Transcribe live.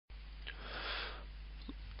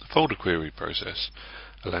Folder query process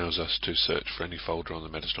allows us to search for any folder on the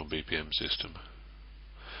Metastorm BPM system.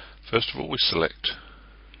 First of all, we select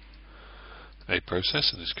a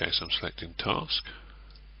process. In this case I'm selecting task.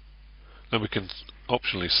 Then we can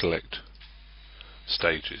optionally select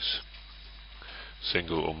stages,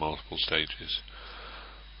 single or multiple stages.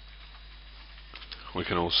 We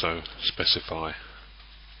can also specify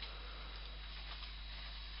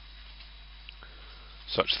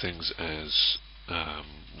such things as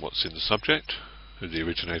what's in the subject, who the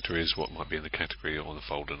originator is, what might be in the category or the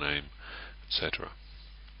folder name, etc.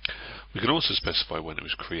 We can also specify when it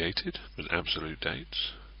was created with absolute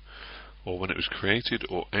dates, or when it was created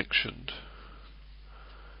or actioned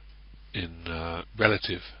in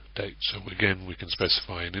relative dates. So again, we can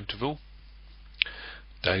specify an interval,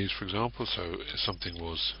 days for example. So if something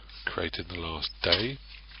was created in the last day,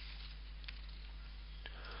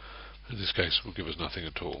 in this case will give us nothing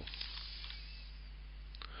at all.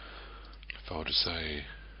 If I were to say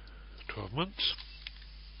 12 months,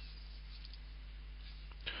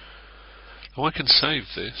 now I can save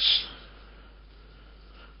this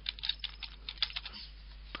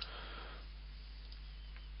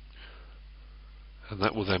and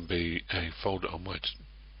that will then be a folder on my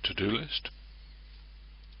to-do list.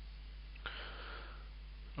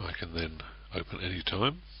 I can then open any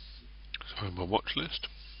time, so on my watch list.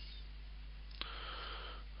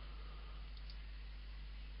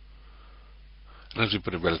 And as we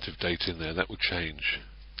put a relative date in there, that will change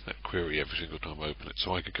that query every single time I open it.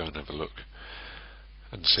 So I could go and have a look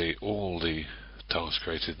and see all the tasks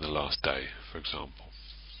created in the last day, for example.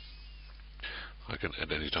 I can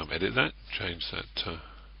at any time edit that, change that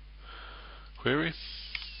query.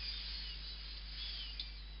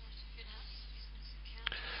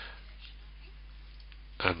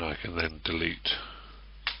 And I can then delete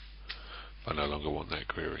if I no longer want that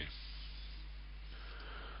query.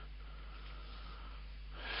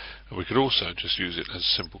 And we could also just use it as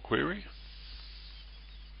a simple query.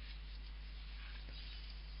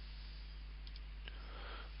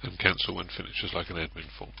 And cancel when finished, just like an admin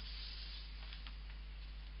form.